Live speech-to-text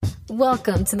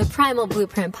Welcome to the Primal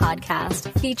Blueprint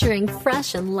podcast, featuring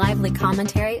fresh and lively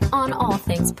commentary on all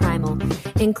things primal,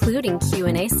 including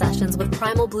Q&A sessions with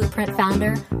Primal Blueprint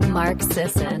founder Mark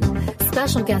Sisson,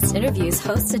 special guest interviews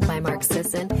hosted by Mark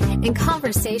Sisson, and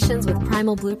conversations with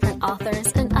Primal Blueprint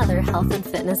authors and other health and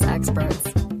fitness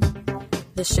experts.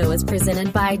 The show is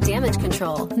presented by Damage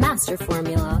Control Master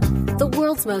Formula, the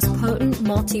world's most potent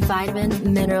multivitamin,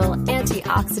 mineral,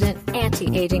 antioxidant,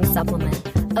 anti-aging supplement,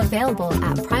 available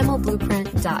at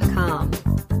primalblueprint.com.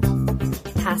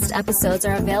 Past episodes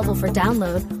are available for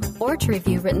download or to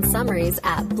review written summaries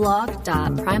at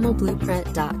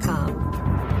blog.primalblueprint.com.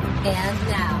 And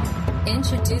now,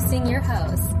 introducing your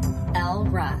host, Elle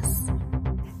Russ.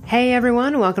 Hey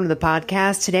everyone, welcome to the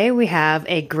podcast. Today we have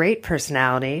a great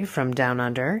personality from Down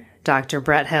Under, Dr.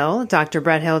 Brett Hill,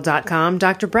 drbretthill.com.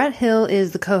 Dr. Brett Hill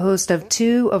is the co-host of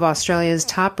two of Australia's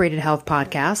top-rated health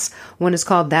podcasts. One is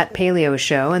called That Paleo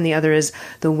Show, and the other is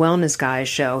The Wellness Guys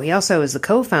Show. He also is the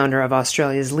co-founder of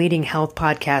Australia's leading health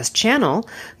podcast channel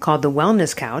called The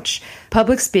Wellness Couch,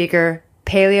 public speaker,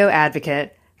 paleo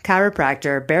advocate,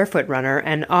 chiropractor, barefoot runner,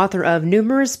 and author of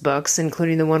numerous books,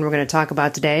 including the one we're going to talk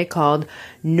about today called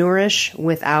Nourish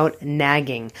Without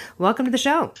Nagging. Welcome to the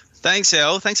show. Thanks,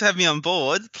 Elle. Thanks for having me on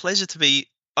board. Pleasure to be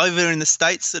over in the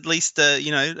States, at least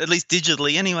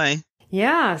digitally anyway.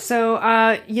 Yeah. So,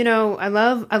 I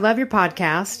love your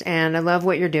podcast and I love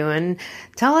what you're doing.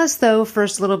 Tell us though,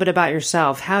 first a little bit about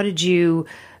yourself. How did you,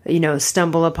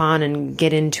 stumble upon and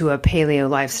get into a paleo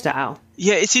lifestyle?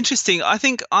 Yeah, it's interesting. I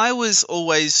think I was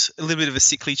always a little bit of a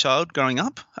sickly child growing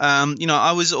up.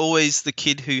 I was always the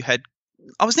kid who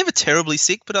I was never terribly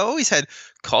sick, but I always had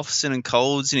coughs and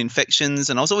colds and infections,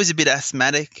 and I was always a bit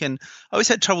asthmatic, and I always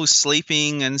had trouble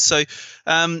sleeping. And so,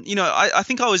 I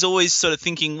think I was always sort of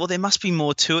thinking, well, there must be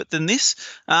more to it than this.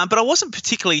 But I wasn't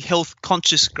particularly health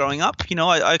conscious growing up.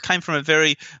 I came from a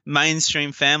very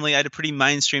mainstream family. I had a pretty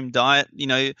mainstream diet.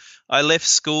 I left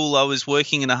school. I was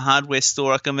working in a hardware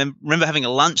store. I can remember having a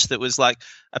lunch that was like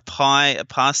a pie, a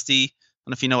pasty. I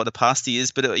don't know if you know what the pasty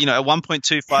is, but a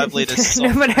 1.25 litre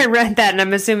No, but I read that, and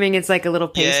I'm assuming it's like a little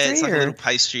pastry. Yeah, it's like a little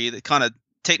pastry that kind of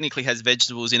technically has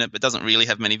vegetables in it, but doesn't really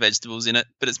have many vegetables in it.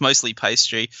 But it's mostly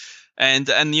pastry, and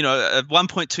a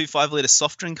 1.25 litre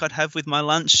soft drink I'd have with my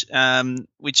lunch,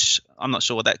 which I'm not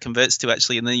sure what that converts to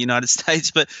actually in the United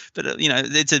States, but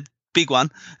it's a big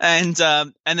one, and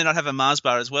then I'd have a Mars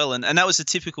bar as well, and that was a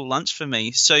typical lunch for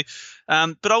me. So.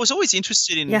 But I was always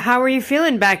interested in. Yeah, how were you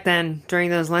feeling back then during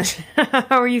those lunches?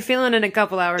 How were you feeling in a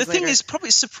couple hours later? The thing is,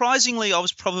 probably surprisingly, I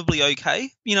was probably okay.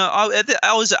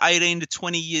 I was 18 to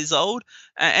 20 years old,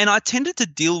 and I tended to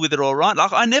deal with it all right.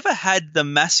 Like, I never had the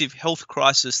massive health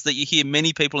crisis that you hear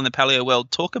many people in the paleo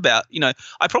world talk about.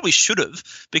 I probably should have,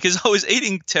 because I was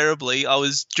eating terribly. I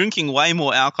was drinking way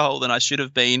more alcohol than I should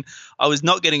have been. I was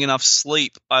not getting enough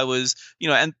sleep. I was,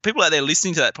 and people out there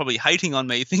listening to that probably hating on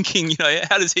me, thinking,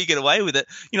 how does he get away with it?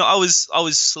 I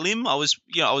was slim. I was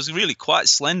really quite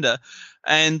slender.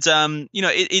 And,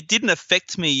 it didn't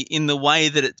affect me in the way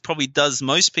that it probably does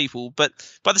most people. But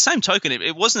by the same token,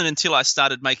 it wasn't until I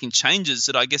started making changes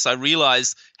that I guess I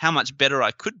realized how much better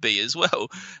I could be as well.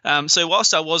 So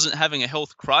whilst I wasn't having a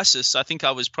health crisis, I think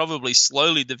I was probably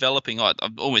slowly developing, I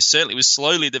almost certainly was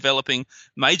slowly developing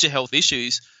major health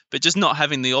issues, but just not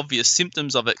having the obvious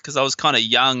symptoms of it because I was kind of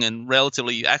young and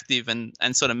relatively active and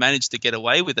sort of managed to get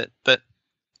away with it. But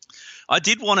I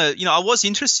did want to, I was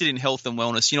interested in health and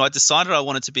wellness. I decided I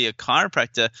wanted to be a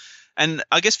chiropractor. And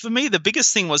I guess for me, the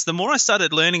biggest thing was the more I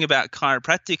started learning about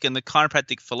chiropractic and the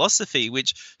chiropractic philosophy,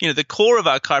 which, the core of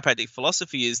our chiropractic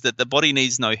philosophy is that the body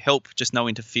needs no help, just no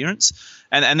interference.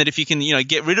 And that if you can,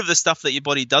 get rid of the stuff that your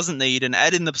body doesn't need and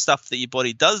add in the stuff that your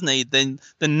body does need, then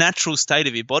the natural state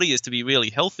of your body is to be really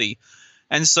healthy.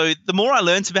 And so the more I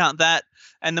learned about that,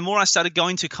 and the more I started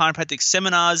going to chiropractic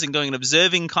seminars and going and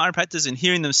observing chiropractors and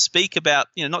hearing them speak about,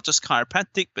 not just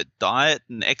chiropractic, but diet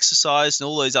and exercise and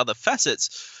all those other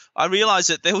facets, I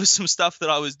realized that there was some stuff that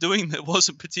I was doing that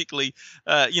wasn't particularly,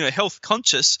 health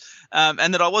conscious,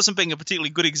 and that I wasn't being a particularly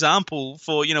good example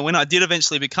for, when I did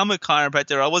eventually become a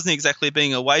chiropractor, I wasn't exactly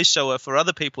being a way shower for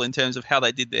other people in terms of how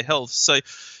they did their health. So,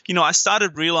 I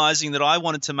started realizing that I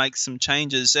wanted to make some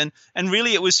changes, and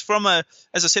really it was from a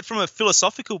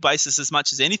philosophical basis as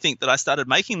much as anything that I started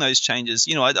making those changes.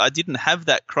 I didn't have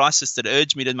that crisis that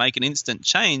urged me to make an instant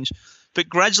change. But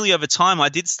gradually over time, I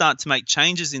did start to make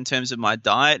changes in terms of my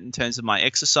diet, in terms of my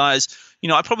exercise.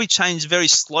 I probably changed very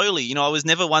slowly. I was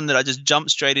never one that I just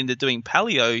jumped straight into doing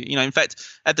paleo. In fact,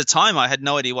 at the time, I had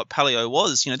no idea what paleo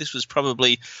was. This was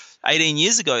probably 18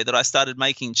 years ago that I started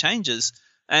making changes.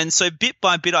 And so bit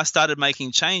by bit, I started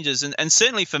making changes. And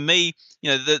certainly for me,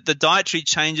 the dietary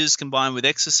changes combined with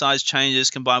exercise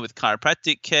changes, combined with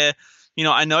chiropractic care,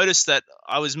 I noticed that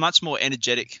I was much more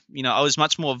energetic. I was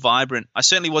much more vibrant. I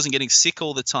certainly wasn't getting sick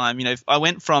all the time. I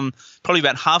went from probably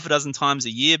about half a dozen times a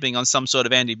year being on some sort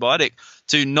of antibiotic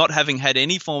to not having had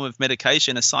any form of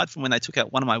medication, aside from when they took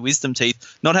out one of my wisdom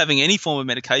teeth, not having any form of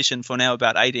medication for now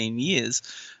about 18 years.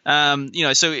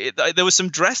 There were some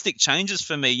drastic changes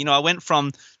for me. I went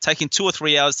from taking 2 or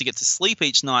 3 hours to get to sleep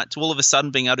each night to all of a sudden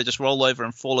being able to just roll over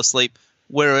and fall asleep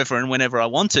wherever and whenever I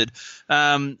wanted.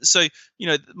 My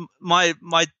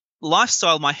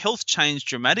lifestyle, my health changed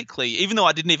dramatically, even though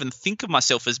I didn't even think of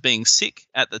myself as being sick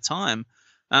at the time.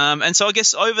 And so I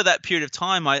guess over that period of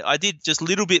time, I did just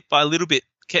little bit by little bit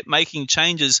kept making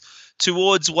changes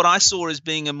towards what I saw as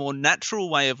being a more natural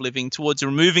way of living, towards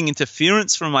removing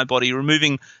interference from my body,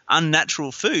 removing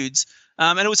unnatural foods.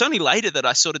 And it was only later that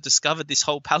I sort of discovered this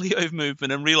whole paleo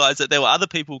movement and realized that there were other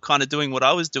people kind of doing what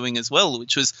I was doing as well,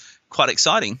 which was quite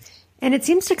exciting. And it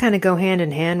seems to kind of go hand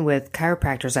in hand with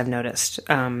chiropractors, I've noticed.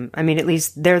 At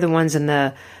least they're the ones in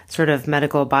the sort of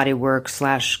medical body work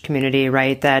 / community,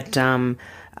 right, that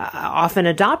often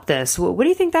adopt this. What do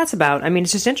you think that's about?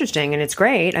 It's just interesting and it's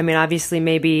great. Obviously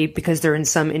maybe because they're in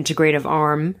some integrative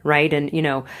arm, right,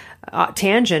 and,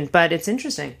 tangent, but it's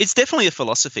interesting. It's definitely a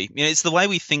philosophy. It's the way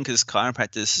we think as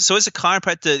chiropractors. So as a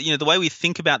chiropractor, the way we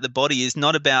think about the body is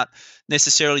not about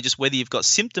necessarily just whether you've got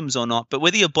symptoms or not, but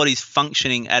whether your body's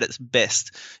functioning at its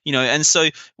best. And so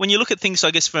when you look at things, I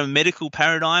guess, from a medical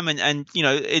paradigm, and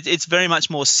it's very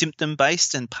much more symptom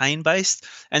based and pain based.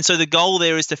 And so the goal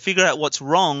there is to figure out what's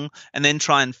wrong and then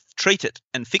try and treat it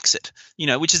and fix it,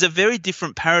 which is a very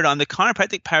different paradigm. The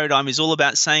chiropractic paradigm is all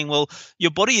about saying, well,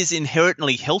 your body is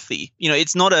inherently healthy.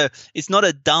 It's not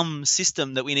a dumb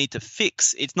system that we need to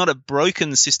fix. It's not a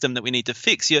broken system that we need to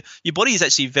fix. Your body is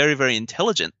actually very, very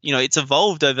intelligent. It's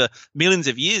evolved over millions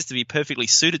of years to be perfectly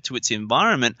suited to its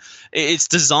environment. It's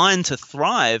designed to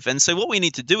thrive. And so what we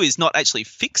need to do is not actually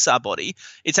fix our body.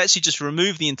 It's actually just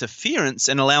remove the interference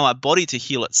and allow our body to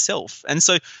heal itself. And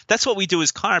so that's what we do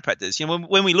as chiropractors.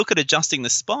 When we look at adjusting the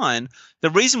spine, the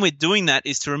reason we're doing that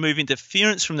is to remove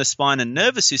interference from the spine and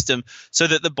nervous system so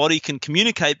that the body can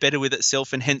communicate better with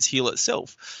itself and hence heal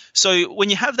itself. So when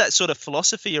you have that sort of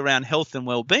philosophy around health and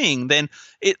well-being, then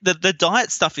the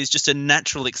diet stuff is just a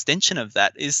natural extension of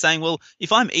that, is saying, well,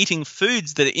 if I'm eating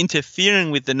foods that are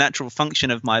interfering with the natural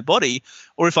function of my body,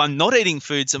 or if I'm not eating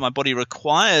foods that my body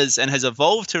requires and has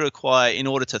evolved to require in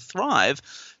order to thrive,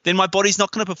 then my body's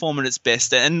not going to perform at its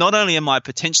best. And not only am I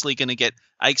potentially going to get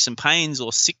aches and pains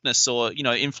or sickness or,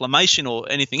 inflammation or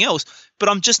anything else, but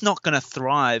I'm just not going to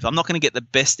thrive. I'm not going to get the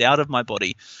best out of my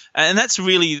body. And that's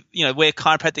really, where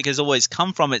chiropractic has always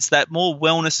come from. It's that more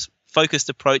wellness focused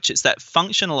approach. It's that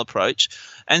functional approach.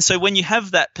 And so when you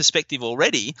have that perspective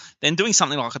already, then doing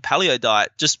something like a paleo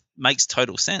diet just makes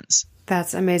total sense.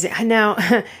 That's amazing. Now,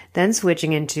 then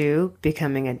switching into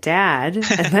becoming a dad,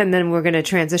 and then we're going to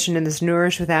transition in this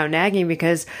Nourish Without Nagging,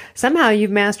 because somehow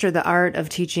you've mastered the art of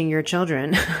teaching your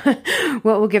children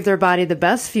what will give their body the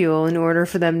best fuel in order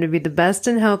for them to be the best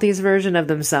and healthiest version of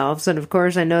themselves. And of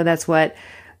course, I know that's what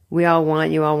we all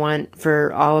want, you all want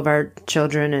for all of our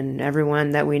children and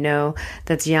everyone that we know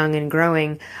that's young and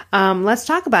growing. Let's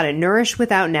talk about it. Nourish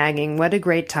Without Nagging. What a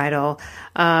great title.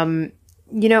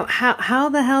 How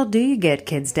the hell do you get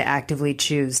kids to actively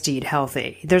choose to eat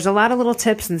healthy? There's a lot of little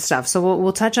tips and stuff, so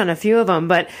we'll touch on a few of them,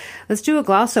 but let's do a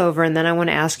gloss over, and then I want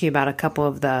to ask you about a couple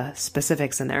of the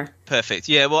specifics in there. Perfect.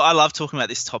 Yeah, well, I love talking about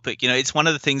this topic. It's one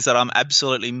of the things that I'm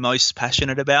absolutely most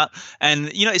passionate about, and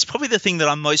it's probably the thing that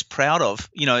I'm most proud of.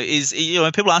 Is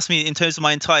when people ask me in terms of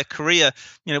my entire career,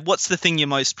 what's the thing you're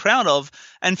most proud of?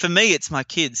 And for me, it's my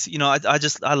kids.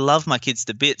 I love my kids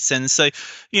to bits, and so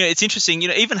it's interesting.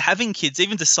 Even having kids,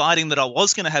 even deciding that I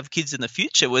was going to have kids in the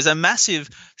future was a massive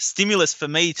stimulus for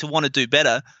me to want to do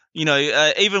better.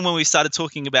 Even when we started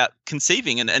talking about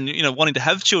conceiving and wanting to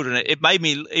have children, it made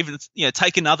me even,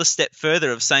 take another step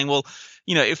further of saying, well,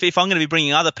 if I'm going to be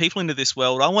bringing other people into this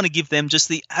world, I want to give them just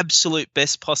the absolute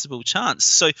best possible chance.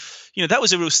 So, that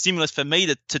was a real stimulus for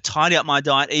me to tidy up my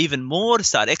diet even more, to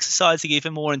start exercising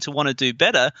even more and to want to do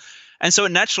better. And so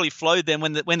it naturally flowed then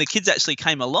when the kids actually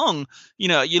came along,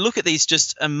 you look at these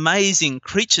just amazing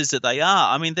creatures that they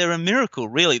are. I mean, they're a miracle,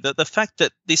 really. The fact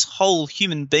that this whole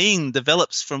human being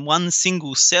develops from one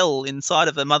single cell inside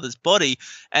of a mother's body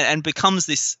and becomes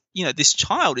this, this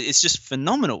child is just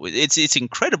phenomenal. It's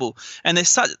incredible. And there's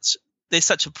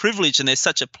such a privilege and there's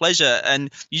such a pleasure, and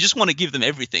you just want to give them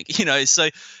everything, So,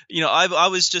 I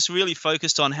was just really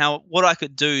focused on what I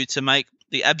could do to make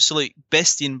the absolute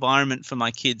best environment for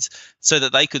my kids so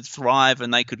that they could thrive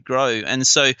and they could grow. And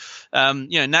so,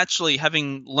 naturally,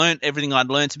 having learnt everything I'd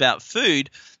learnt about food,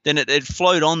 then it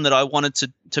flowed on that I wanted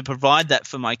to provide that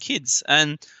for my kids.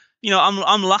 And,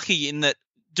 I'm lucky in that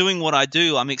doing what I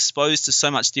do, I'm exposed to so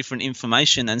much different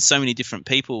information and so many different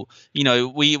people.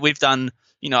 We've done,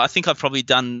 I think I've probably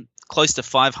done close to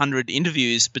 500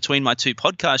 interviews between my two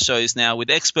podcast shows now with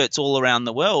experts all around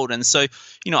the world. And so,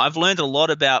 I've learned a lot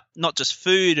about not just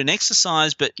food and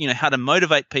exercise, but, how to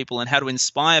motivate people and how to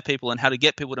inspire people and how to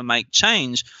get people to make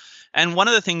change. And one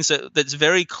of the things that's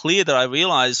very clear that I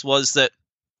realized was that,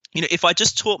 if I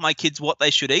just taught my kids what they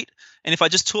should eat, and if I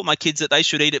just taught my kids that they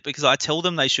should eat it because I tell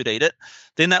them they should eat it,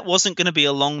 then that wasn't going to be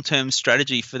a long-term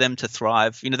strategy for them to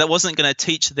thrive. That wasn't going to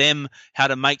teach them how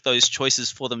to make those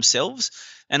choices for themselves.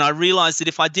 And I realized that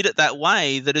if I did it that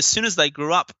way, that as soon as they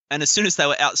grew up and as soon as they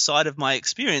were outside of my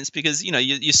experience, because,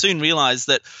 you soon realize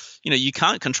that, you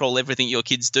can't control everything your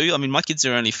kids do. I mean, my kids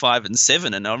are only 5 and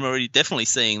 7, and I'm already definitely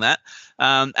seeing that.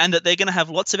 And that they're going to have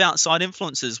lots of outside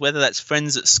influences, whether that's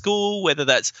friends at school, whether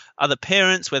that's other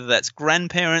parents, whether that's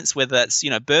grandparents, whether that's,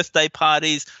 birthday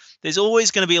parties. There's always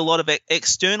going to be a lot of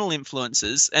external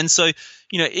influences. And so,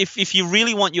 if you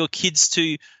really want your kids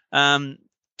to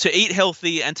eat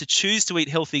healthy and to choose to eat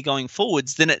healthy going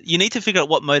forwards, then you need to figure out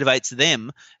what motivates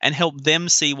them and help them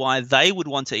see why they would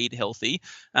want to eat healthy,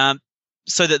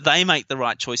 so that they make the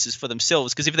right choices for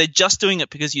themselves. Because if they're just doing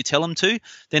it because you tell them to,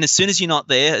 then as soon as you're not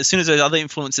there, as soon as those other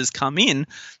influences come in,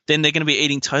 then they're going to be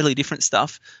eating totally different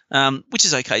stuff, which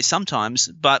is okay sometimes.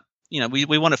 But,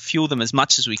 we want to fuel them as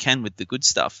much as we can with the good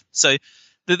stuff. So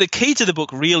the key to the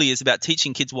book really is about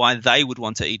teaching kids why they would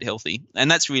want to eat healthy. And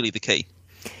that's really the key.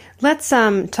 Let's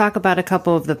talk about a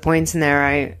couple of the points in there.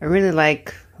 I really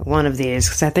like one of these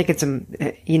because I think it's,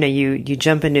 you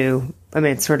jump into,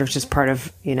 it's sort of just part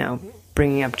of,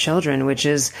 bringing up children, which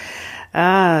is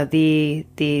the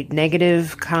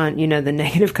negative the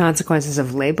negative consequences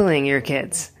of labeling your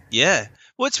kids. Yeah.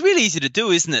 Well, it's really easy to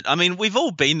do, isn't it? I mean, we've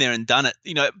all been there and done it.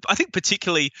 I think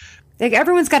particularly like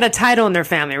everyone's got a title in their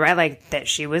family, right? Like that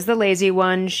she was the lazy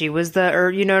one, she was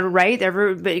right?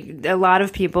 A lot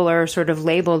of people are sort of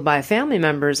labeled by family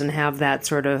members and have that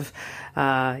sort of,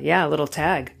 little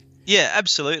tag. Yeah,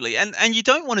 absolutely. And you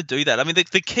don't want to do that. I mean,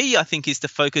 the key, I think, is to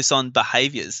focus on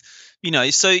behaviors.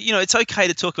 It's okay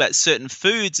to talk about certain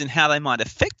foods and how they might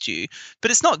affect you,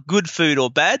 but it's not good food or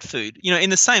bad food.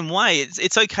 In the same way,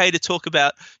 it's okay to talk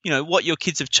about, what your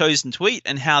kids have chosen to eat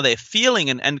and how they're feeling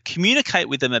and communicate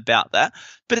with them about that,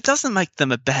 but it doesn't make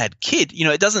them a bad kid.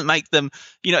 It doesn't make them,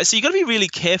 so you've got to be really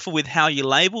careful with how you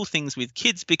label things with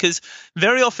kids, because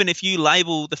very often if you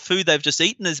label the food they've just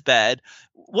eaten as bad,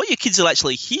 what your kids will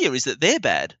actually hear is that they're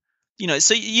bad.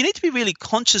 So you need to be really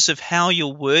conscious of how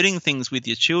you're wording things with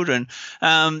your children,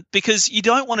 because you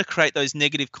don't want to create those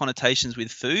negative connotations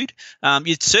with food.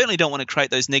 You certainly don't want to create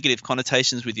those negative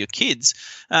connotations with your kids,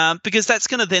 because that's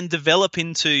going to then develop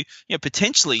into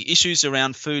potentially issues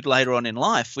around food later on in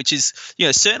life, which is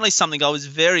certainly something I was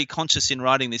very conscious in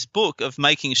writing this book, of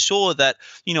making sure that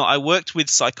I worked with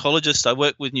psychologists, I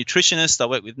worked with nutritionists, I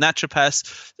worked with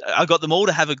naturopaths. I got them all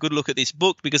to have a good look at this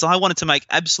book because I wanted to make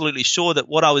absolutely sure that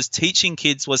what I was teaching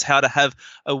kids was how to have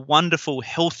a wonderful,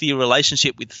 healthy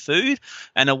relationship with food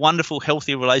and a wonderful,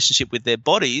 healthy relationship with their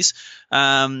bodies,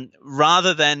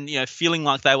 rather than feeling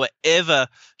like they were ever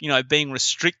being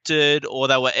restricted, or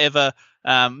they were ever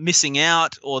missing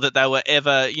out, or that they were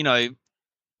ever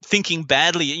thinking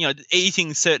badly,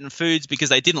 eating certain foods because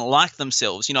they didn't like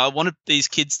themselves. I wanted these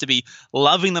kids to be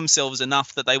loving themselves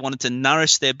enough that they wanted to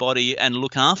nourish their body and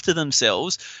look after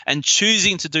themselves, and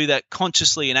choosing to do that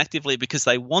consciously and actively because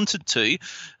they wanted to,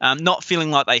 not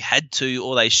feeling like they had to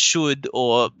or they should,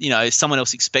 or, someone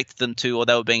else expected them to, or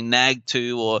they were being nagged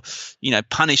to, or,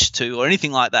 punished to, or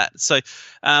anything like that. So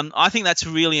I think that's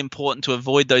really important to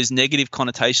avoid those negative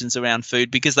connotations around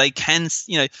food, because they can,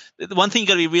 the one thing you've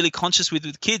got to be really conscious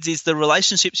with kids is the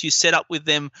relationships you set up with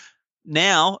them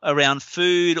now around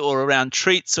food, or around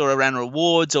treats, or around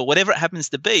rewards, or whatever it happens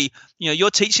to be. You're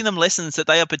teaching them lessons that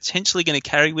they are potentially going to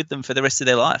carry with them for the rest of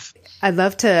their life. I'd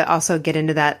love to also get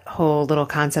into that whole little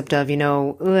concept of,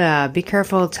 be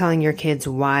careful telling your kids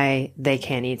why they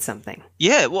can't eat something.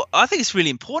 Yeah, well, I think it's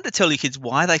really important to tell your kids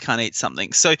why they can't eat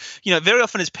something. So, very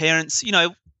often as parents,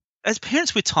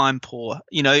 we're time poor.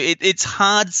 It's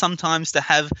hard sometimes to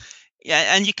have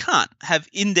Yeah, and you can't have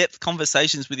in-depth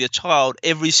conversations with your child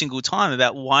every single time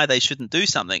about why they shouldn't do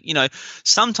something.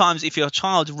 Sometimes if your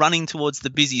child's running towards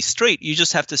the busy street, you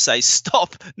just have to say,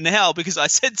 stop now because I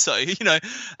said so,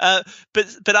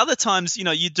 but other times,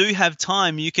 you do have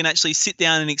time. You can actually sit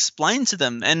down and explain to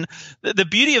them. And the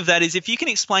beauty of that is if you can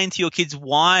explain to your kids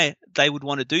why they would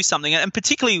want to do something, and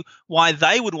particularly why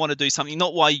they would want to do something,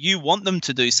 not why you want them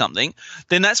to do something,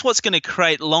 then that's what's going to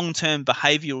create long-term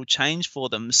behavioral change for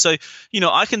them. So,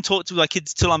 I can talk to my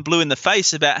kids till I'm blue in the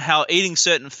face about how eating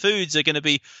certain foods are going to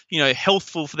be,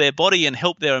 healthful for their body and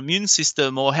help their immune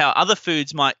system, or how other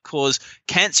foods might cause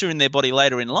cancer in their body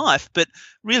later in life. But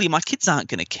really, my kids aren't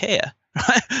going to care.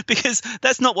 Right? Because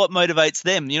that's not what motivates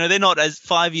them. They're not, as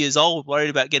 5 years old, worried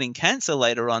about getting cancer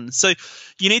later on. So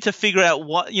you need to figure out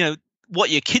what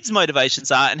your kids'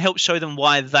 motivations are and help show them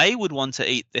why they would want to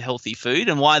eat the healthy food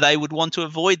and why they would want to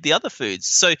avoid the other foods.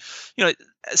 So,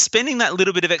 spending that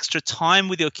little bit of extra time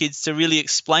with your kids to really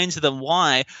explain to them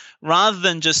why, rather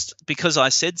than just because I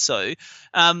said so,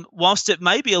 whilst it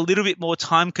may be a little bit more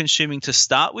time consuming to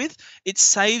start with, it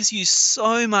saves you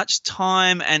so much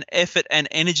time and effort and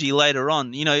energy later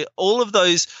on. All of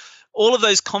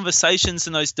those conversations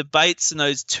and those debates and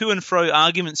those to and fro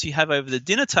arguments you have over the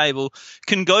dinner table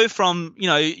can go from,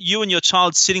 you and your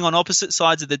child sitting on opposite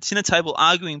sides of the dinner table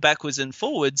arguing backwards and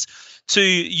forwards to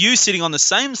you sitting on the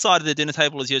same side of the dinner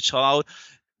table as your child,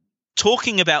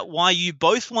 talking about why you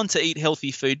both want to eat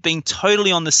healthy food, being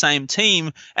totally on the same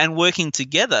team and working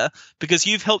together because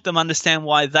you've helped them understand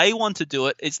why they want to do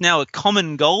it. It's now a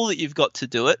common goal that you've got to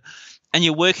do it. And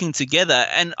you're working together.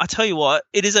 And I tell you what,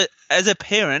 as a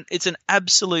parent, it's an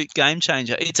absolute game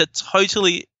changer. It's a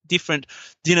totally different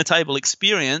dinner table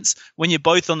experience when you're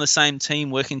both on the same team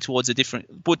working towards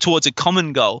a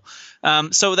common goal.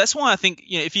 So that's why I think,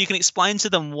 if you can explain to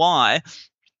them why,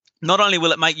 not only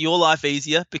will it make your life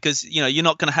easier because, you're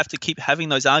not going to have to keep having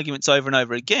those arguments over and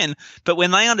over again, but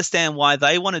when they understand why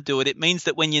they want to do it, it means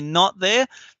that when you're not there,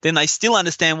 then they still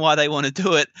understand why they want to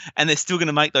do it and they're still going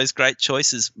to make those great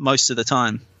choices most of the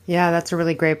time. Yeah, that's a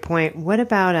really great point. What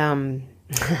about,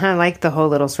 I like the whole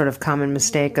little sort of common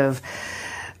mistake of,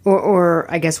 or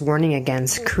I guess warning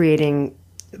against creating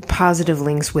positive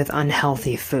links with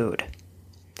unhealthy food.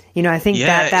 I think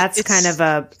that's kind of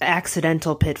a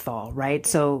accidental pitfall, right?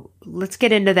 So let's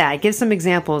get into that. Give some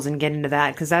examples and get into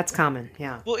that because that's common.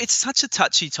 Yeah. Well, it's such a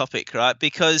touchy topic, right?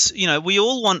 Because, we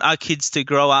all want our kids to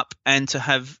grow up and to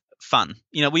have fun.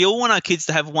 We all want our kids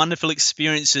to have wonderful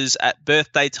experiences at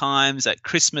birthday times, at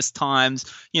Christmas times,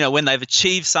 when they've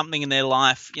achieved something in their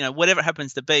life, whatever it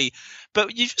happens to be.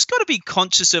 But you've just got to be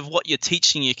conscious of what you're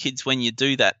teaching your kids when you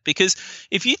do that. Because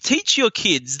if you teach your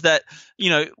kids that,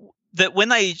 that when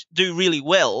they do really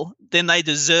well, then they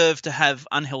deserve to have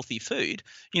unhealthy food.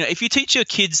 If you teach your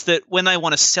kids that when they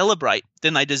want to celebrate,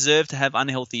 then they deserve to have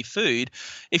unhealthy food.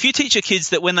 If you teach your kids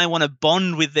that when they want to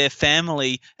bond with their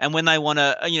family and when they want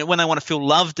to, feel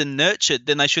loved and nurtured,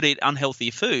 then they should eat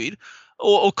unhealthy food.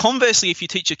 Or conversely, if you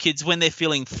teach your kids when they're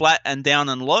feeling flat and down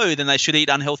and low, then they should eat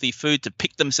unhealthy food to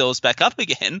pick themselves back up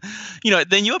again,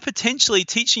 then you're potentially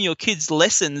teaching your kids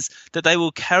lessons that they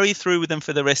will carry through with them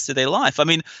for the rest of their life. I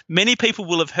mean, many people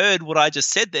will have heard what I just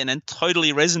said then and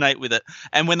totally resonate with it.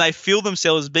 And when they feel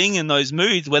themselves being in those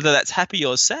moods, whether that's happy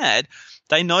or sad,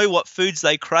 they know what foods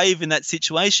they crave in that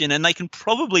situation, and they can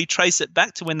probably trace it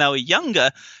back to when they were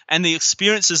younger and the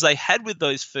experiences they had with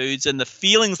those foods and the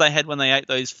feelings they had when they ate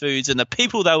those foods and the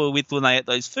people they were with when they ate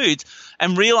those foods,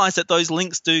 and realize that those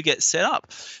links do get set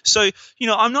up. So,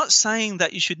 I'm not saying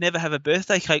that you should never have a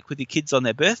birthday cake with your kids on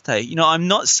their birthday. I'm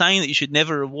not saying that you should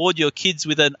never reward your kids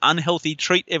with an unhealthy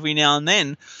treat every now and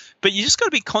then. But you just got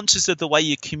to be conscious of the way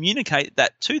you communicate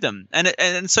that to them.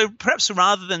 And so perhaps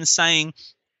rather than saying,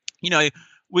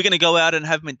 we're going to go out and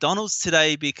have McDonald's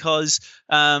today because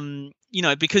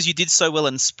you did so well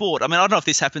in sport. I mean, I don't know if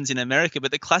this happens in America,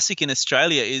 but the classic in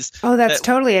Australia is... Oh, that's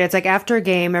totally it. It's like after a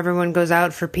game, everyone goes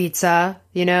out for pizza,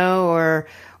 or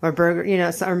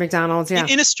burger, or McDonald's. Yeah.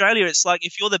 In Australia, it's like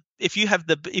if you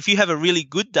have a really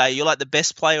good day, you're like the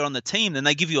best player on the team, then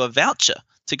they give you a voucher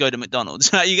to go to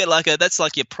McDonald's. You get that's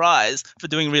like your prize for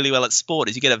doing really well at sport,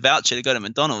 is you get a voucher to go to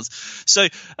McDonald's. So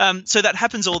that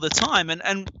happens all the time.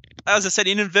 And as I said,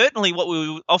 inadvertently, what we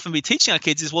will often be teaching our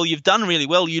kids is, well, you've done really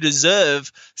well, you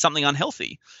deserve something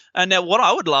unhealthy. And now what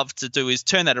I would love to do is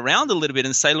turn that around a little bit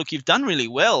and say, look, you've done really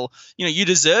well. You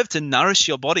deserve to nourish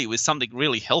your body with something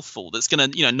really healthful that's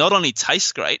going to, not only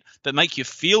taste great, but make you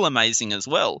feel amazing as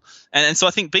well. And so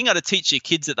I think being able to teach your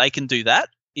kids that they can do that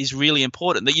is really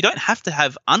important, that you don't have to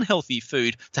have unhealthy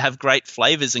food to have great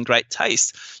flavors and great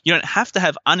taste. You don't have to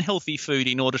have unhealthy food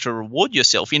in order to reward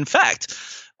yourself. In fact,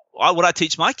 what I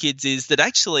teach my kids is that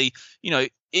actually,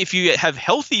 if you have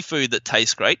healthy food that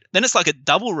tastes great, then it's like a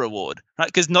double reward, right?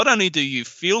 Because not only do you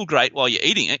feel great while you're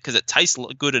eating it, because it tastes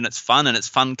good and it's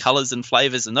fun colors and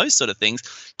flavors and those sort of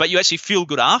things, but you actually feel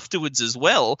good afterwards as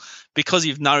well because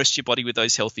you've nourished your body with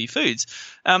those healthy foods.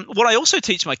 What I also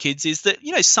teach my kids is that,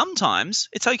 sometimes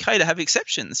it's okay to have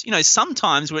exceptions.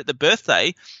 Sometimes we're at the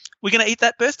birthday, we're going to eat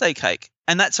that birthday cake,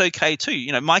 and that's okay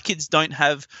too. My kids don't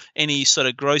have any sort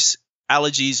of gross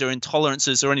allergies or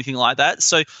intolerances or anything like that.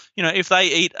 So, if they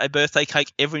eat a birthday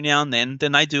cake every now and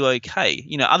then they do okay.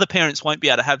 Other parents won't be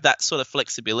able to have that sort of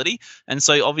flexibility. And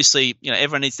so obviously,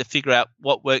 everyone needs to figure out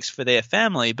what works for their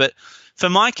family. But for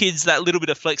my kids, that little bit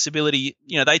of flexibility,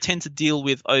 they tend to deal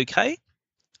with okay.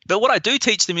 But what I do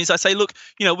teach them is I say, look,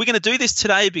 we're going to do this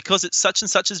today because it's such and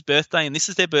such's birthday and this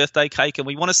is their birthday cake and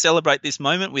we want to celebrate this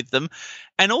moment with them.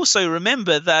 And also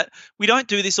remember that we don't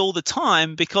do this all the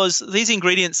time because these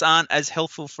ingredients aren't as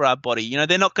helpful for our body.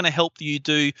 They're not going to help you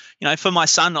do, for my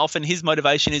son, often his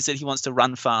motivation is that he wants to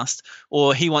run fast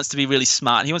or he wants to be really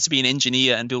smart. He wants to be an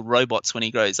engineer and build robots when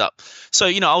he grows up. So,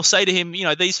 I'll say to him,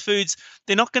 these foods,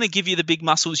 they're not going to give you the big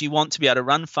muscles you want to be able to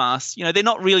run fast. They're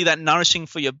not really that nourishing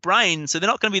for your brain. So they're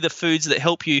not going to be the foods that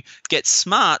help you get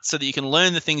smart so that you can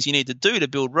learn the things you need to do to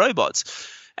build robots.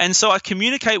 And so I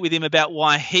communicate with him about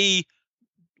why he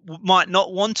might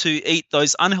not want to eat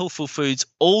those unhealthful foods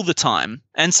all the time.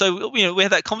 And so, we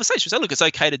have that conversation. We say, look, it's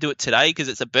okay to do it today because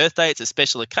it's a birthday, it's a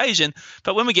special occasion.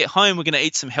 But when we get home, we're going to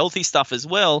eat some healthy stuff as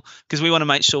well because we want to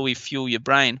make sure we fuel your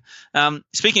brain.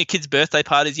 Speaking of kids' birthday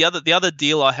parties, the other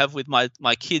deal I have with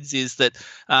my kids is that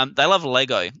they love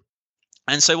Lego.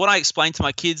 And so what I explain to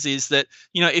my kids is that,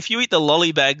 if you eat the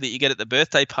lolly bag that you get at the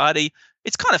birthday party,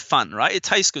 it's kind of fun, right? It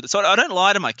tastes good. So I don't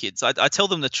lie to my kids. I tell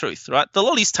them the truth, right? The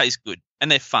lollies taste good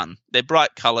and they're fun. They're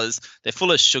bright colors. They're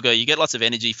full of sugar. You get lots of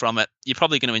energy from it. You're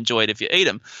probably going to enjoy it if you eat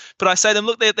them. But I say to them,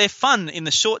 look, they're fun in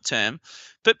the short term,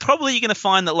 but probably you're going to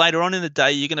find that later on in the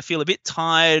day, you're going to feel a bit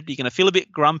tired. You're going to feel a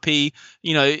bit grumpy.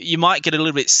 You might get a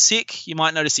little bit sick. You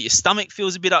might notice that your stomach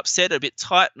feels a bit upset, a bit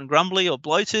tight and grumbly or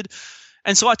bloated.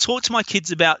 And so I talk to my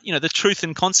kids about, the truth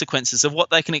and consequences of what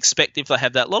they can expect if they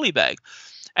have that lolly bag.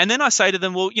 And then I say to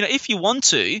them, well, if you want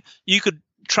to, you could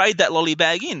trade that lolly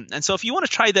bag in. And so if you want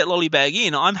to trade that lolly bag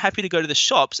in, I'm happy to go to the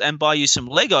shops and buy you some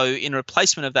Lego in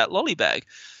replacement of that lolly bag.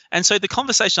 And so the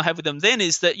conversation I have with them then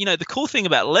is that, the cool thing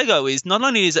about Lego is not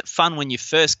only is it fun when you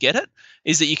first get it,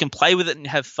 is that you can play with it and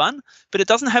have fun, but it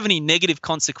doesn't have any negative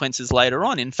consequences later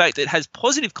on. In fact, it has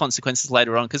positive consequences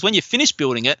later on because when you finish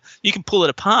building it, you can pull it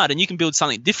apart and you can build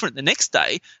something different the next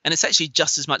day, and it's actually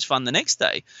just as much fun the next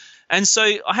day. And so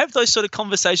I have those sort of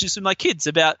conversations with my kids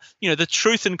about, the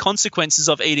truth and consequences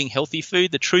of eating healthy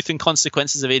food, the truth and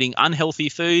consequences of eating unhealthy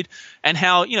food, and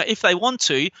how, if they want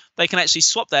to, they can actually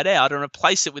swap that out and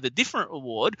replace it with a different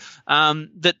reward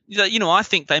that I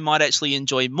think they might actually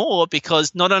enjoy more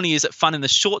because not only is it fun in the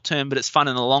short term, but it's fun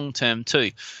in the long term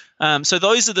too. So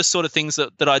those are the sort of things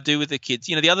that I do with the kids.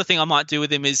 The other thing I might do with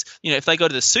them is, if they go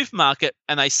to the supermarket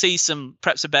and they see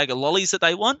perhaps a bag of lollies that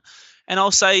they want, and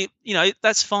I'll say,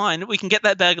 that's fine. We can get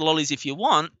that bag of lollies if you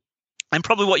want. And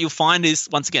probably what you'll find is,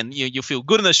 once again, you'll feel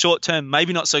good in the short term,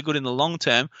 maybe not so good in the long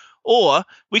term. Or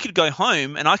we could go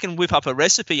home and I can whip up a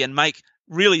recipe and make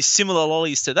really similar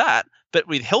lollies to that, but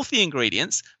with healthy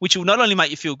ingredients, which will not only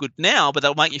make you feel good now, but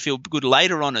they'll make you feel good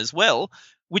later on as well.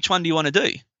 Which one do you want to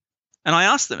do? And I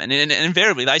ask them, and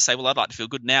invariably they say, well, I'd like to feel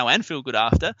good now and feel good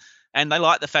after. And they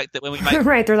like the fact that when we make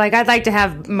right, they're like, I'd like to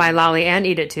have my lolly and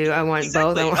eat it too. I want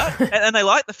both. Right? And they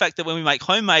like the fact that when we make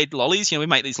homemade lollies, we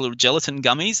make these little gelatin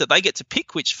gummies that they get to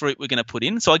pick which fruit we're going to put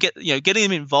in. So I get, getting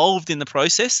them involved in the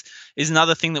process is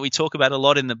another thing that we talk about a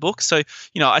lot in the book. So,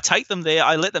 I take them there,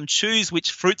 I let them choose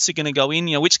which fruits are going to go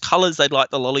in, which colors they'd like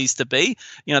the lollies to be.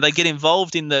 They get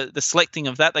involved in the selecting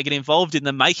of that. They get involved in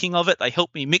the making of it. They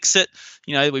help me mix it.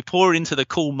 We pour it into the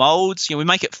cool molds. We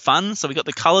make it fun. So we got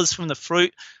the colors from the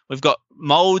fruit. We've got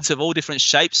molds of all different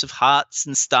shapes of hearts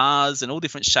and stars and all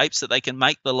different shapes that they can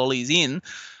make the lollies in.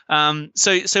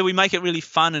 So we make it really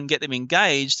fun and get them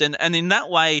engaged. And in that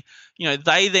way,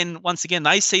 they then, once again,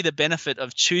 they see the benefit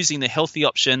of choosing the healthy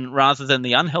option rather than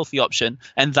the unhealthy option.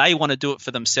 And they want to do it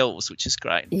for themselves, which is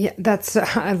great. Yeah,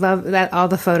 I love that. All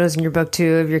the photos in your book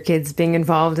too, of your kids being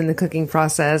involved in the cooking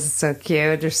process. It's so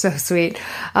cute. They're so sweet.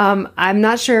 I'm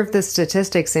not sure if the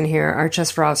statistics in here are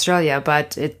just for Australia,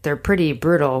 but they're pretty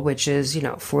brutal, which is,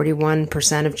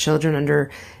 41% of children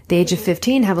under the age of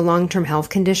 15 have a long-term health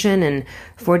condition, and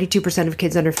 42% of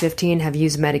kids under 15 have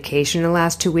used medication in the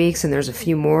last 2 weeks, and there's a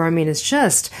few more. I mean, it's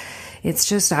it's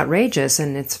just outrageous,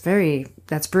 and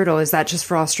that's brutal. Is that just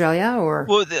for Australia, or?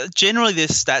 Well, generally the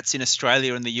stats in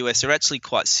Australia and the US are actually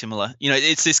quite similar.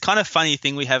 It's this kind of funny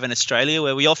thing we have in Australia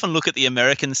where we often look at the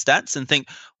American stats and think,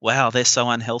 wow, they're so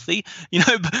unhealthy,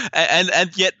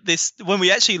 and yet when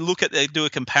we actually do a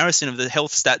comparison of the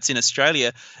health stats in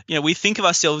Australia, we think of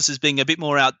ourselves as being a bit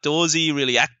more outdoorsy,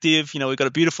 really active. We've got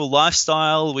a beautiful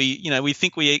lifestyle. We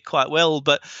think we eat quite well,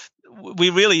 but we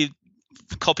really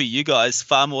copy you guys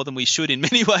far more than we should in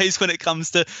many ways when it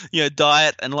comes to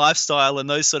diet and lifestyle and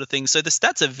those sort of things. So the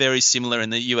stats are very similar in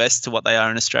the US to what they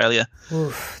are in Australia.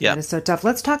 Oof, yeah, that is so tough.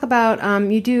 Let's talk about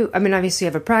obviously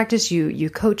you have a practice, you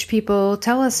coach people.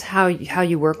 Tell us how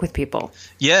you work with people.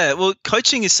 Yeah, well,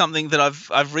 coaching is something that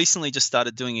I've recently just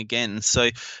started doing again. So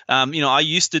I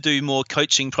used to do more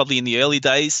coaching probably in the early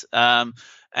days.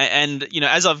 And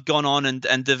as I've gone on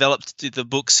and developed the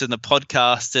books and the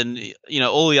podcast and,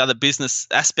 all the other business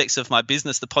aspects of my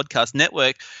business, the podcast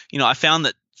network, I found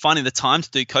that finding the time to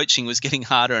do coaching was getting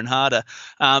harder and harder.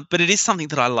 But it is something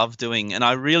that I love doing and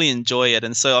I really enjoy it.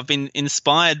 And so I've been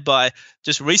inspired by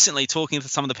just recently talking to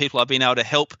some of the people I've been able to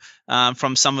help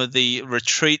from some of the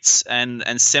retreats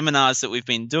and seminars that we've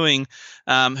been doing,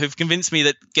 who've convinced me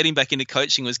that getting back into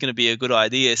coaching was going to be a good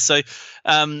idea. So,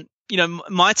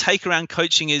 my take around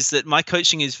coaching is that my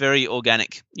coaching is very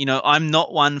organic. I'm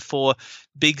not one for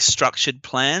big structured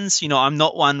plans. I'm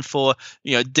not one for,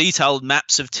 detailed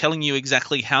maps of telling you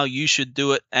exactly how you should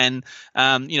do it and,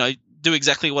 do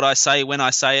exactly what I say when I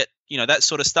say it. That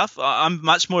sort of stuff. I'm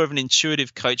much more of an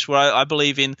intuitive coach where I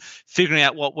believe in figuring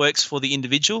out what works for the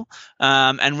individual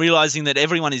and realizing that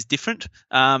everyone is different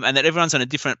and that everyone's on a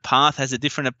different path, has a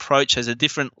different approach, has a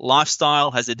different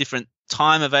lifestyle, has a different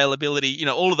time availability,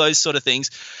 all of those sort of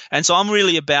things. And so I'm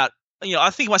really about, I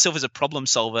think of myself as a problem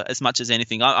solver as much as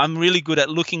anything. I'm really good at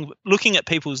looking at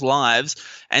people's lives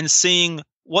and seeing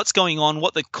what's going on,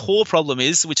 what the core problem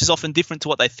is, which is often different to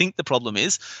what they think the problem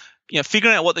is.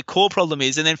 Figuring out what the core problem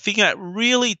is and then figuring out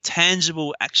really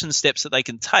tangible action steps that they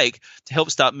can take to help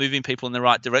start moving people in the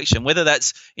right direction, whether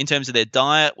that's in terms of their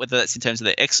diet, whether that's in terms of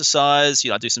their exercise.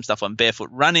 I do some stuff on barefoot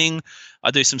running. I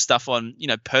do some stuff on,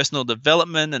 personal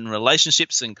development and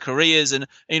relationships and careers and,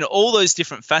 all those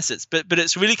different facets. But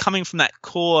it's really coming from that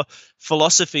core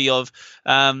philosophy of,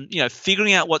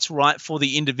 figuring out what's right for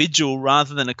the individual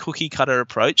rather than a cookie cutter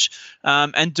approach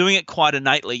and doing it quite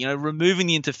innately, removing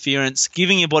the interference,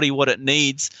 giving your body what it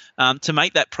needs to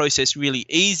make that process really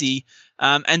easy.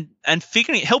 And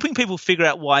helping people figure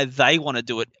out why they want to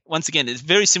do it. Once again, it's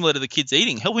very similar to the kids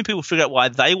eating. Helping people figure out why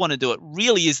they want to do it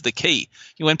really is the key.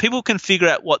 When people can figure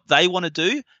out what they want to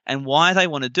do and why they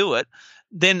want to do it,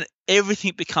 then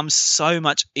everything becomes so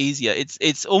much easier.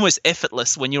 It's almost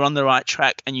effortless when you're on the right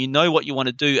track and you know what you want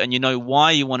to do and you know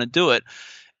why you want to do it.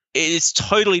 It's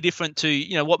totally different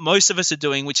to, what most of us are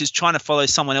doing, which is trying to follow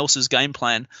someone else's game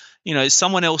plan,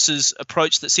 someone else's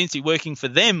approach that seems to be working for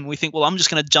them. We think, well, I'm just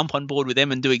going to jump on board with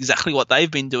them and do exactly what they've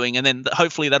been doing. And then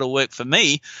hopefully that'll work for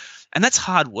me. And that's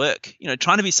hard work.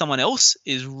 Trying to be someone else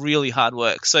is really hard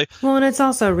work. So, well, and it's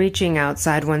also reaching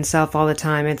outside oneself all the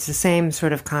time. It's the same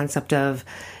sort of concept of,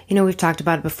 we've talked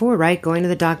about it before, right? Going to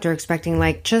the doctor expecting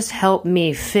just help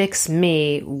me, fix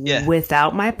me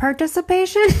without my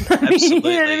participation. Absolutely. You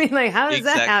know what I mean? How does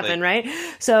that happen, right?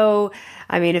 So,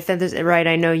 if that's right,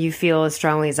 I know you feel as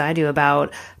strongly as I do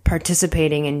about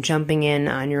participating and jumping in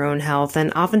on your own health.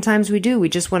 And oftentimes we do. We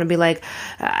just want to be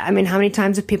how many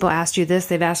times have people asked you this?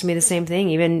 They've asked me the same thing,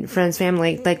 even friends,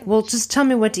 family, well, just tell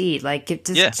me what to eat.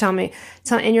 Tell me.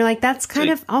 And you're that's kind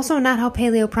of also not how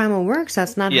Paleo Primal works.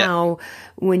 That's not how,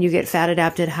 when you get fat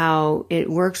adapted, how it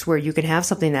works, where you can have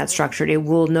something that's structured. It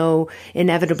will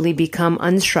inevitably become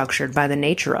unstructured by the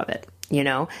nature of it.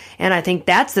 And I think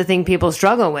that's the thing people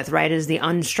struggle with, right? Is the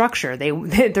unstructure.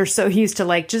 They're so used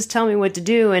to just tell me what to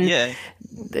do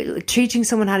and teaching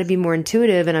someone how to be more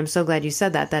intuitive. And I'm so glad you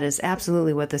said that. That is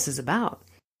absolutely what this is about.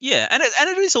 Yeah, and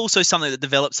it is also something that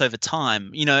develops over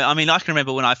time. I can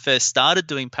remember when I first started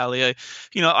doing paleo,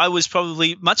 I was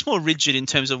probably much more rigid in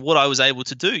terms of what I was able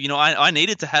to do. I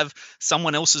needed to have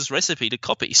someone else's recipe to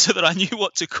copy so that I knew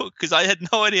what to cook because I had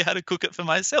no idea how to cook it for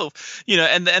myself.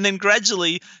 And then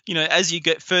gradually, as you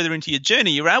get further into your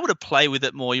journey, you're able to play with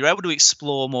it more. You're able to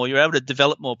explore more. You're able to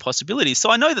develop more possibilities.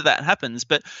 So I know that happens.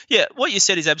 But yeah, what you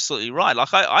said is absolutely right.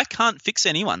 I can't fix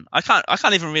anyone. I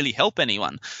can't even really help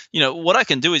anyone. What I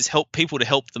can do is help people to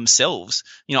help themselves.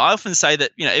 I often say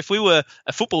that, if we were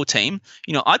a football team,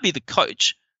 I'd be the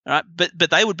coach, right? But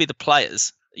they would be the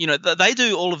players. They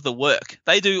do all of the work.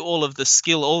 They do all of the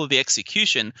skill, all of the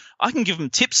execution. I can give them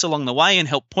tips along the way and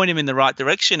help point them in the right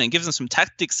direction and give them some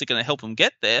tactics that are going to help them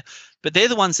get there. But they're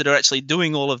the ones that are actually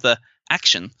doing all of the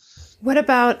action. What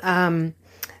about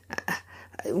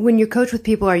when you coach with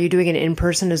people, are you doing it in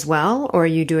person as well? Or are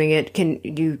you doing it, can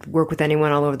you work with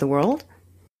anyone all over the world?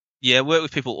 Yeah, work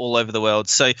with people all over the world.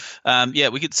 So,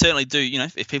 we could certainly do,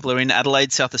 if people are in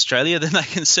Adelaide, South Australia, then they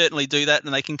can certainly do that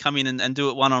and they can come in and do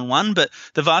it one-on-one. But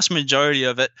the vast majority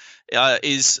of it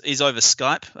is over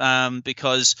Skype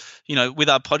because, with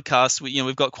our podcast,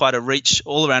 we've got quite a reach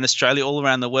all around Australia, all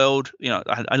around the world.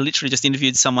 I literally just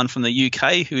interviewed someone from the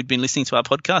UK who had been listening to our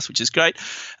podcast, which is great.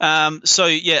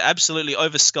 Absolutely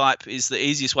over Skype is the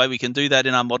easiest way we can do that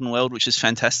in our modern world, which is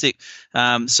fantastic.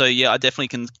 I definitely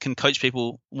can coach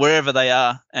people wherever they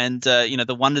are. And,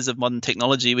 the wonders of modern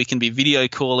technology, we can be video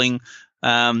calling,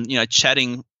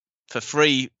 chatting for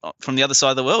free from the other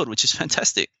side of the world, which is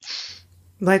fantastic.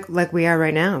 Like we are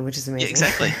right now, which is amazing. Yeah,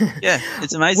 exactly. Yeah,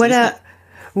 it's amazing.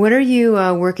 What are you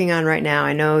working on right now?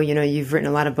 I know, you've written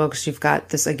a lot of books. You've got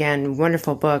this, again,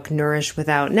 wonderful book, Nourish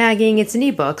Without Nagging. It's an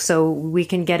ebook, so we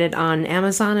can get it on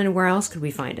Amazon. And where else could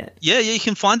we find it? Yeah, you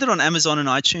can find it on Amazon and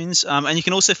iTunes. And you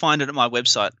can also find it at my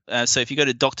website. So if you go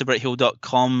to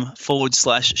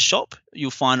drbretthill.com/shop,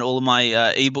 you'll find all of my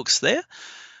ebooks there.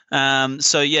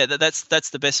 That's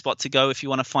the best spot to go if you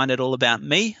want to find out all about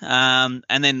me. And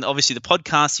then obviously the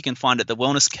podcast, you can find at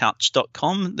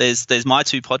thewellnesscouch.com. There's my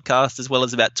 2 podcasts as well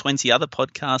as about 20 other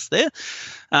podcasts there.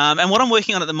 And what I'm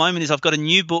working on at the moment is I've got a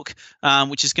new book,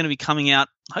 which is going to be coming out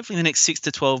hopefully in the next 6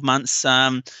 to 12 months,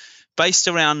 based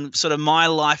around sort of my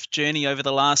life journey over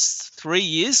the last 3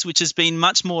 years, which has been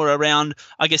much more around,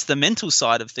 I guess, the mental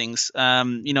side of things.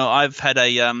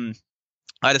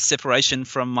 I had a separation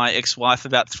from my ex-wife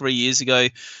about 3 years ago,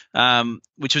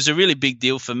 which was a really big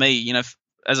deal for me.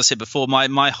 As I said before,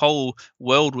 my whole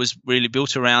world was really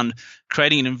built around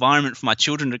creating an environment for my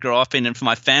children to grow up in and for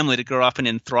my family to grow up in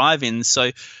and thrive in.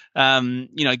 So,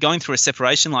 going through a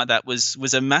separation like that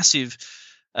was a massive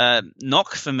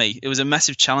knock for me. It was a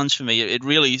massive challenge for me. It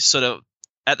really sort of,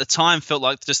 at the time, felt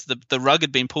like just the rug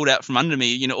had been pulled out from under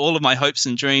me. All of my hopes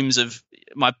and dreams of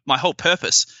my whole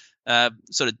purpose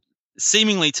sort of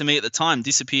seemingly to me at the time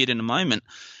disappeared in a moment.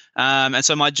 And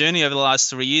so my journey over the last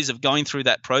 3 years of going through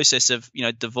that process of,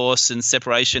 divorce and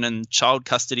separation and child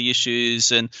custody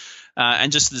issues and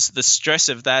just the stress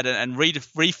of that and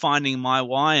refinding my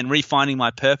why and refinding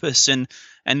my purpose and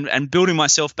building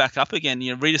myself back up again,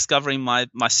 rediscovering my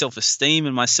self-esteem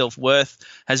and my self-worth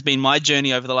has been my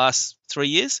journey over the last 3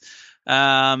 years.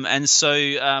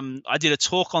 I did a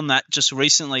talk on that just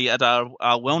recently at our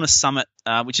Wellness Summit,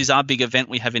 which is our big event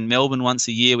we have in Melbourne once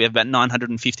a year. We have about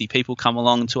 950 people come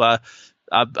along to our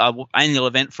annual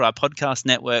event for our podcast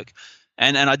network.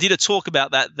 And I did a talk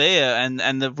about that there,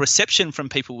 and the reception from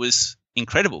people was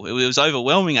incredible. It was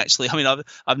overwhelming, actually. I mean,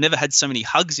 I've never had so many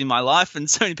hugs in my life, and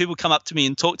so many people come up to me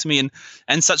and talk to me,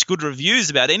 and such good reviews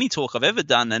about any talk I've ever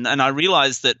done. And I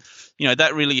realized that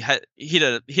that really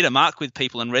hit a mark with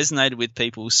people and resonated with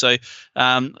people. So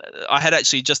I had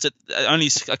actually just only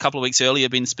a couple of weeks earlier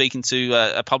been speaking to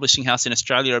a publishing house in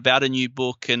Australia about a new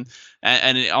book and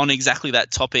on exactly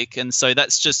that topic. And so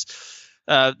that's just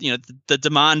the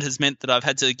demand has meant that I've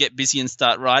had to get busy and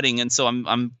start writing, and so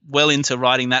I'm well into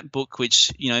writing that book,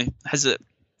 which has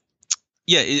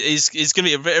is going to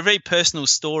be a very personal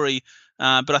story,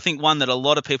 but I think one that a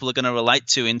lot of people are going to relate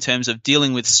to in terms of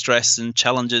dealing with stress and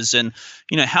challenges, and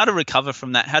how to recover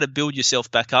from that, how to build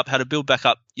yourself back up, how to build back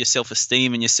up your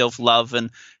self-esteem and your self-love, and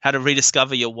how to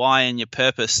rediscover your why and your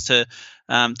purpose to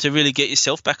really get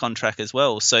yourself back on track as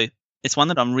well. So it's one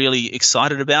that I'm really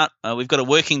excited about. We've got a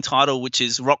working title, which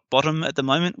is Rock Bottom at the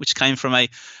moment, which came from a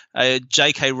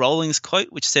J.K. Rowling's quote,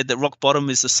 which said that rock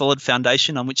bottom is the solid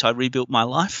foundation on which I rebuilt my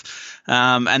life.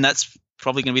 And that's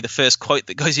probably going to be the first quote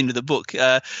that goes into the book.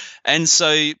 I'm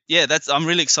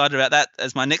really excited about that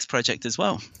as my next project as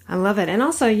well. I love it. And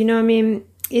also,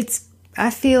 I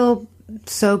feel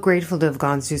so grateful to have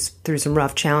gone through some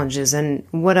rough challenges, and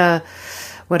what a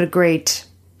great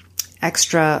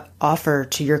extra offer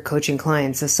to your coaching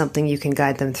clients is something you can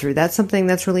guide them through. That's something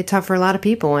that's really tough for a lot of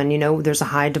people. And, there's a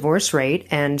high divorce rate.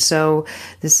 And so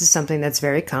this is something that's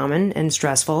very common and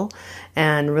stressful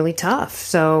and really tough.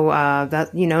 So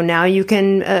now you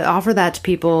can offer that to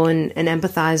people and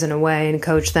empathize in a way and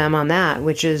coach them on that,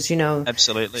 which is,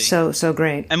 absolutely so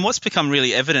great. And what's become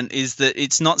really evident is that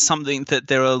it's not something that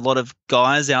there are a lot of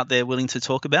guys out there willing to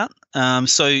talk about.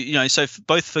 So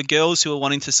both for girls who are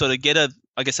wanting to sort of get a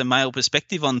male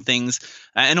perspective on things,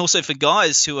 and also for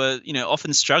guys who are,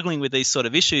 often struggling with these sort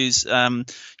of issues.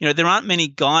 There aren't many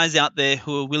guys out there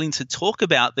who are willing to talk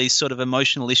about these sort of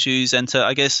emotional issues and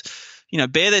to,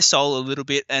 bare their soul a little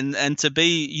bit and to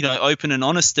be, open and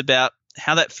honest about,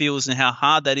 feels and how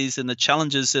hard that is, and the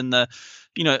challenges and the,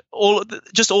 all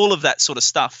of that sort of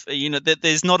stuff.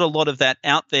 There's not a lot of that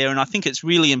out there, and I think it's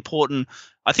really important.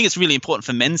 I think it's really important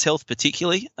for men's health,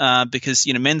 particularly because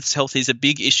men's health is a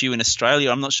big issue in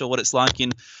Australia. I'm not sure what it's like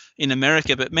in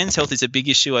America, but men's health is a big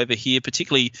issue over here,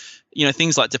 particularly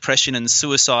things like depression and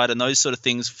suicide and those sort of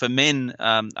things for men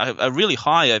are really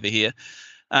high over here.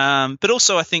 But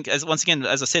also, I think, as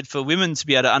I said, for women to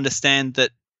be able to understand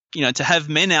that, to have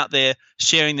men out there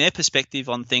sharing their perspective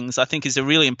on things, I think is a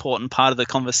really important part of the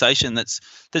conversation that's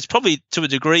probably to a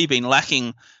degree been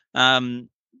lacking,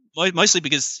 mostly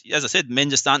because, as I said, men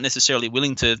just aren't necessarily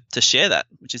willing to share that,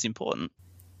 which is important.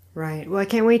 Right. Well, I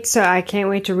can't wait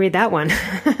to read that one.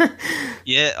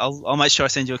 Yeah, I'll make sure I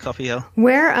send you a copy, Hel.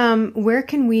 Where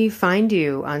can we find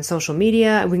you on social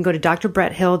media? We can go to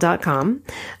drbretthill.com,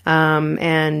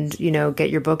 and, get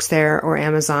your books there, or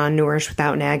Amazon, Nourish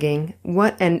Without Nagging,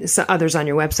 and some others on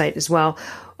your website as well.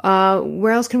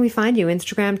 Where else can we find you?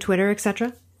 Instagram, Twitter,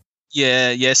 etc.?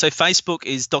 Yeah. So Facebook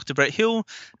is Dr. Brett Hill,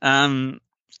 Dr.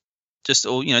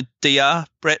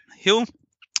 Brett Hill.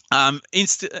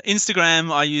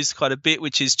 Instagram I use quite a bit,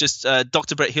 which is just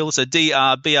Dr. Brett Hill, so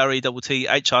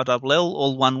DrBrettHRLL,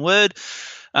 all one word.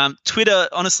 Twitter,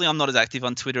 honestly, I'm not as active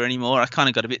on Twitter anymore. I'm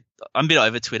a bit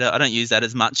over Twitter. I don't use that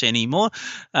as much anymore.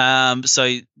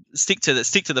 So stick to the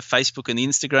Facebook and the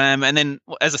Instagram. And then,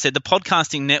 as I said, the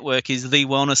podcasting network is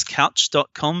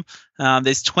thewellnesscouch.com.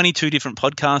 There's 22 different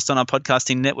podcasts on our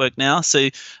podcasting network now. So,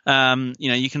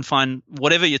 you can find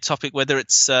whatever your topic, whether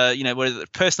it's, whether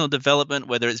it's personal development,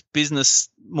 whether it's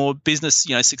more business,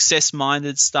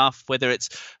 success-minded stuff, whether it's,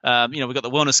 we've got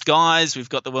the wellness guys, we've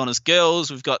got the wellness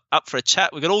girls, we've got Up for a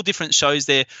Chat, we've got all different shows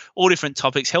there, all different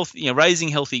topics, health, raising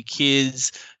healthy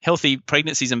kids, healthy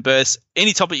pregnancies and births,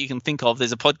 any topic you can think of,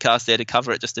 there's a podcast there to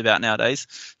cover it just about nowadays.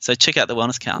 So check out the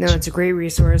Wellness Couch. No, it's a great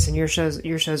resource, and your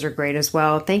shows are great as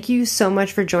well. Thank you so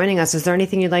much for joining us. Is there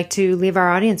anything you'd like to leave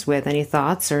our audience with? Any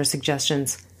thoughts or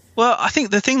suggestions? Well, I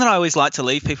think the thing that I always like to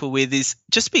leave people with is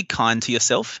just be kind to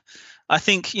yourself. I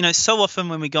think, so often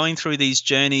when we're going through these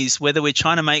journeys, whether we're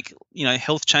trying to make,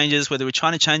 health changes, whether we're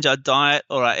trying to change our diet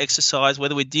or our exercise,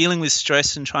 whether we're dealing with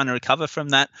stress and trying to recover from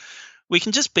that, we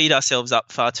can just beat ourselves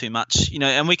up far too much,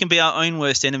 and we can be our own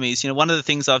worst enemies. One of the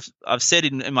things I've said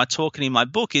in my talk and in my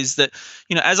book is that,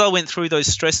 as I went through those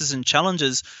stresses and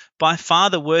challenges, by far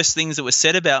the worst things that were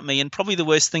said about me, and probably the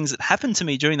worst things that happened to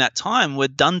me during that time, were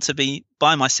done to me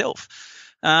by myself.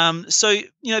 So,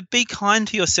 be kind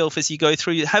to yourself as you go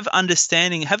through, have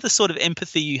understanding, have the sort of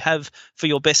empathy you have for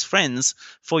your best friends,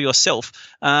 for yourself.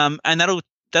 And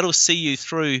that'll see you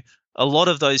through a lot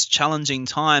of those challenging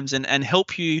times and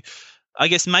help you, I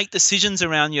guess, make decisions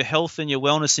around your health and your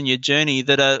wellness and your journey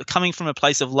that are coming from a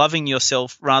place of loving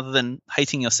yourself rather than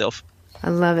hating yourself. I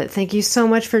love it. Thank you so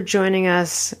much for joining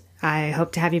us. I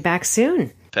hope to have you back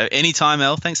soon. Anytime,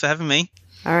 Elle. Thanks for having me.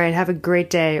 All right. Have a great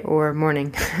day or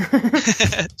morning.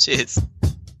 Cheers.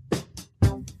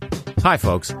 Hi,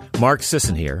 folks. Mark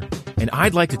Sisson here, and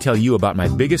I'd like to tell you about my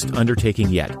biggest undertaking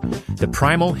yet, the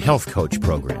Primal Health Coach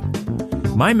Program.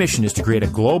 My mission is to create a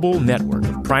global network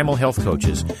of primal health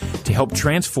coaches to help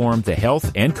transform the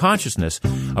health and consciousness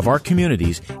of our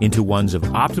communities into ones of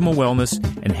optimal wellness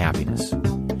and happiness.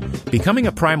 Becoming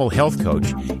a primal health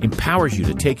coach empowers you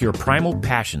to take your primal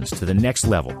passions to the next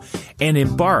level and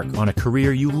embark on a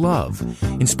career you love,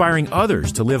 inspiring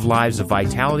others to live lives of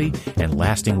vitality and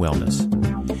lasting wellness.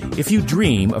 If you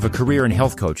dream of a career in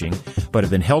health coaching, but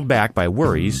have been held back by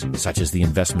worries, such as the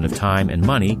investment of time and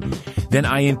money, then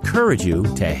I encourage you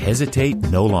to hesitate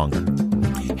no longer.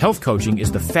 Health coaching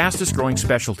is the fastest growing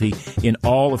specialty in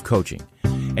all of coaching,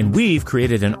 and we've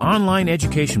created an online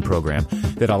education program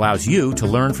that allows you to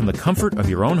learn from the comfort of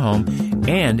your own home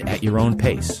and at your own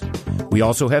pace. We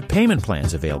also have payment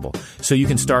plans available, so you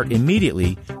can start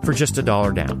immediately for just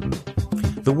 $1 down.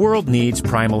 The world needs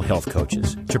primal health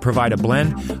coaches to provide a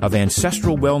blend of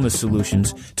ancestral wellness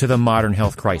solutions to the modern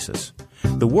health crisis.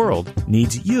 The world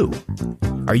needs you.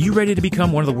 Are you ready to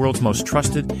become one of the world's most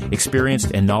trusted,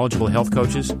 experienced, and knowledgeable health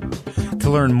coaches?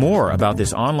 To learn more about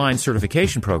this online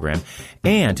certification program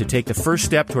and to take the first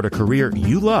step toward a career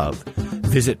you love,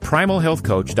 visit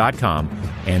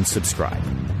primalhealthcoach.com and subscribe.